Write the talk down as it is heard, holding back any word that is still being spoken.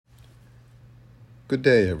Good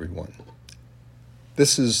day, everyone.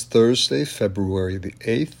 This is Thursday, February the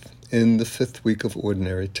 8th, in the 5th week of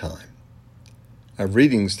Ordinary Time. Our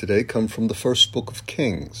readings today come from the first book of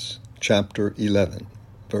Kings, chapter 11,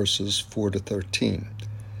 verses 4 to 13,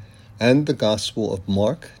 and the Gospel of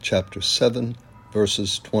Mark, chapter 7,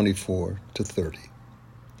 verses 24 to 30.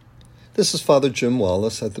 This is Father Jim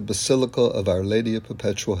Wallace at the Basilica of Our Lady of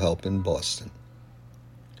Perpetual Help in Boston.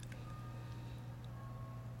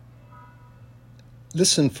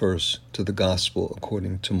 Listen first to the Gospel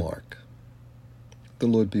according to Mark. The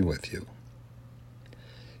Lord be with you.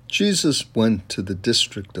 Jesus went to the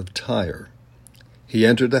district of Tyre. He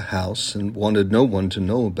entered a house and wanted no one to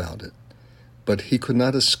know about it, but he could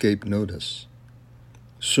not escape notice.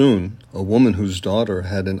 Soon, a woman whose daughter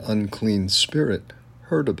had an unclean spirit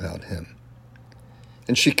heard about him,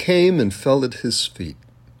 and she came and fell at his feet.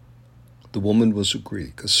 The woman was a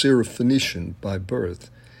Greek, a Syrophoenician by birth,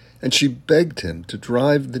 and she begged him to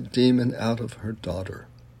drive the demon out of her daughter.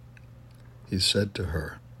 He said to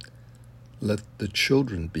her, "Let the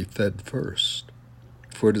children be fed first,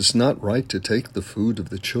 for it is not right to take the food of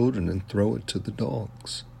the children and throw it to the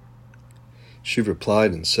dogs." She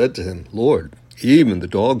replied and said to him, "Lord, even the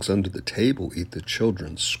dogs under the table eat the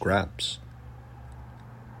children's scraps."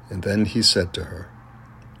 And then he said to her,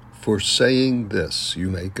 "For saying this,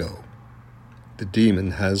 you may go. The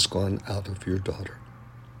demon has gone out of your daughter."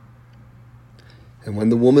 And when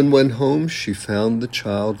the woman went home, she found the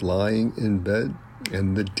child lying in bed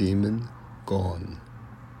and the demon gone.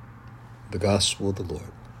 The Gospel of the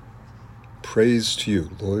Lord. Praise to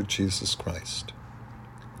you, Lord Jesus Christ.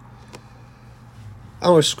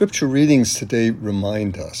 Our scripture readings today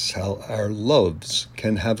remind us how our loves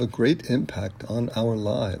can have a great impact on our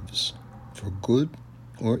lives, for good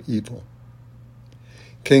or evil.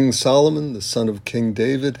 King Solomon, the son of King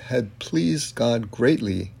David, had pleased God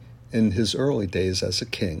greatly in his early days as a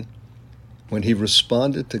king, when he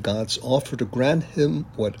responded to God's offer to grant him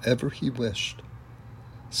whatever he wished.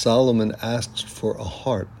 Solomon asked for a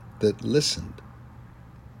heart that listened.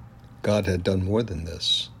 God had done more than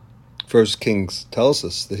this. 1 Kings tells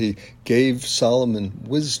us that he gave Solomon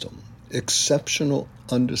wisdom, exceptional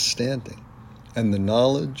understanding, and the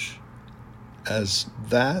knowledge as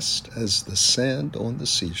vast as the sand on the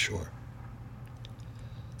seashore.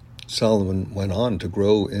 Solomon went on to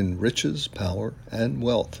grow in riches, power, and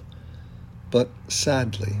wealth. But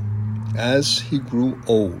sadly, as he grew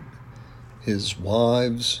old, his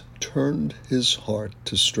wives turned his heart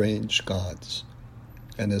to strange gods,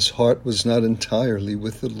 and his heart was not entirely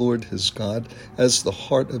with the Lord his God, as the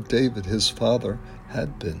heart of David his father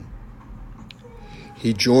had been.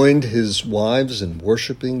 He joined his wives in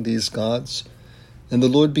worshiping these gods, and the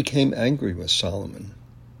Lord became angry with Solomon,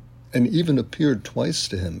 and even appeared twice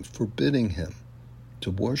to him, forbidding him to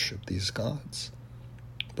worship these gods.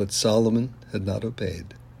 But Solomon had not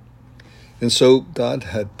obeyed. And so God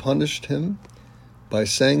had punished him by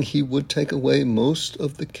saying he would take away most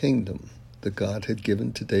of the kingdom that God had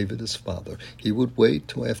given to David his father. He would wait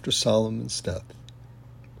till after Solomon's death.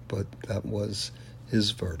 But that was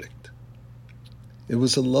his verdict. It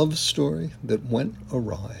was a love story that went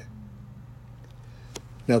awry.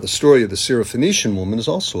 Now, the story of the Syrophoenician woman is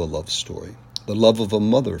also a love story, the love of a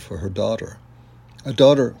mother for her daughter, a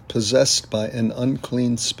daughter possessed by an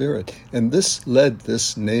unclean spirit. And this led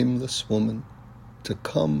this nameless woman to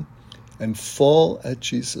come and fall at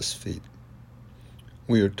Jesus' feet.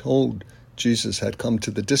 We are told Jesus had come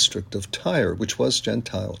to the district of Tyre, which was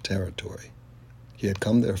Gentile territory. He had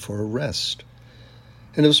come there for a rest.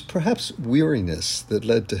 And it was perhaps weariness that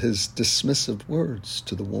led to his dismissive words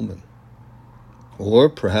to the woman. Or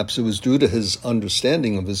perhaps it was due to his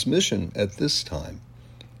understanding of his mission at this time.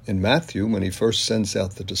 In Matthew, when he first sends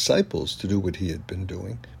out the disciples to do what he had been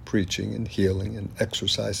doing, preaching and healing and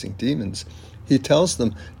exorcising demons, he tells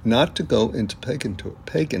them not to go into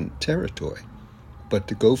pagan territory, but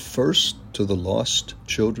to go first to the lost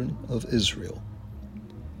children of Israel.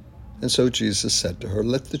 And so Jesus said to her,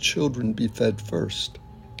 "Let the children be fed first.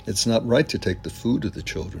 It's not right to take the food of the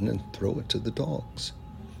children and throw it to the dogs."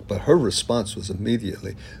 But her response was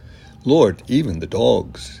immediately, "Lord, even the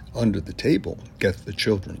dogs under the table get the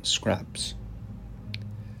children's scraps."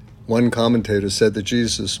 One commentator said that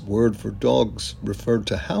Jesus' word for dogs referred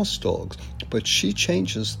to house dogs, but she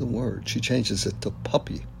changes the word. She changes it to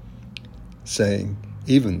puppy, saying,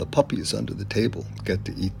 "Even the puppies under the table get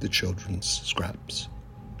to eat the children's scraps."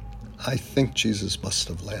 I think Jesus must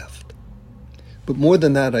have laughed. But more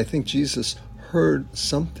than that, I think Jesus heard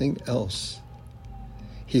something else.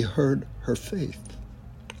 He heard her faith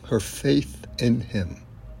in him.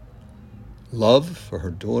 Love for her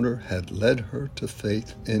daughter had led her to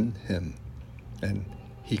faith in him. and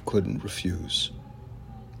he couldn't refuse.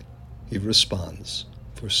 He responds,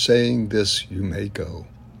 "For saying this you may go.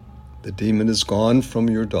 The demon is gone from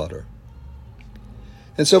your daughter."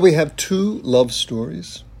 And so we have two love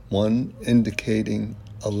stories, one indicating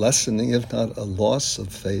a lessening, if not a loss of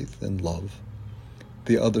faith and love,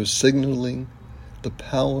 the other signaling the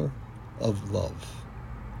power of love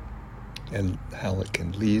and how it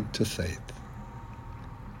can lead to faith.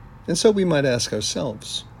 And so we might ask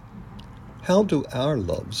ourselves, how do our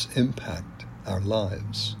loves impact our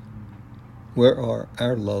lives? Where are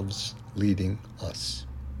our loves leading us?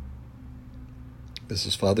 This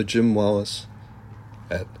is Father Jim Wallace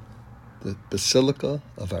at the Basilica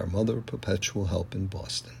of Our Mother Perpetual Help in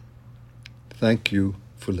Boston. Thank you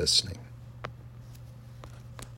for listening.